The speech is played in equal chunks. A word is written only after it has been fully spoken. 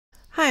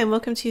Hi, and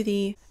welcome to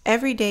the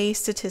Everyday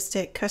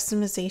Statistic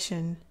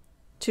Customization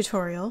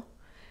tutorial.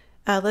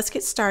 Let's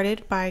get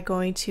started by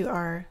going to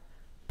our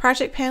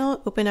project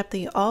panel, open up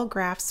the All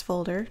Graphs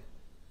folder,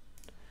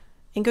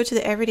 and go to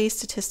the Everyday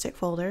Statistic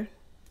folder,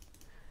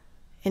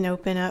 and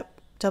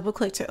double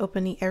click to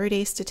open the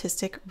Everyday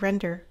Statistic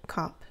Render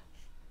Comp.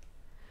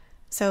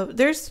 So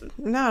there's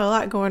not a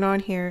lot going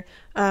on here.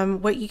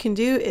 What you can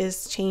do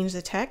is change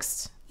the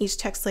text. Each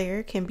text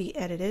layer can be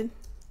edited.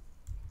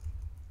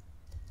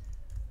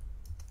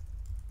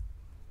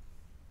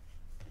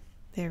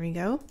 There we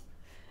go.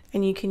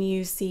 And you can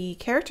use the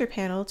character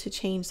panel to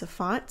change the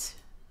font.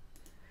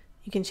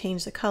 You can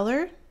change the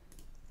color.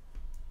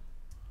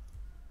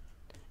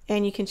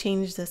 And you can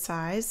change the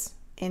size.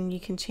 And you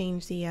can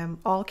change the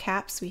all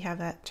caps. We have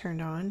that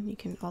turned on. You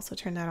can also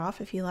turn that off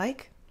if you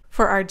like.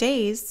 For our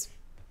days,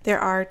 there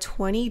are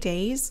 20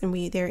 days,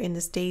 and they're in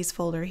this days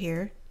folder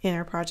here in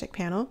our project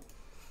panel.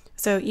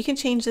 So you can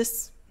change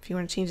this. If you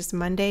want to change this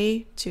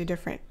Monday to a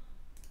different,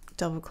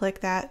 double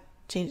click that,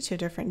 change it to a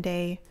different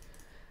day.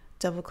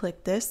 Double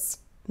click this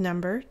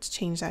number to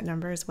change that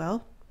number as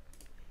well.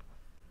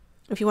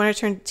 If you want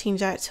to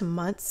change that to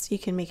months, you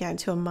can make that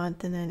into a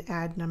month and then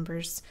add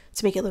numbers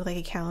to make it look like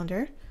a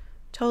calendar.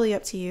 Totally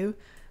up to you.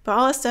 But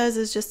all this does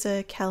is just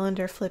a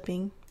calendar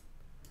flipping.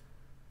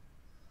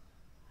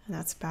 And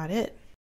that's about it.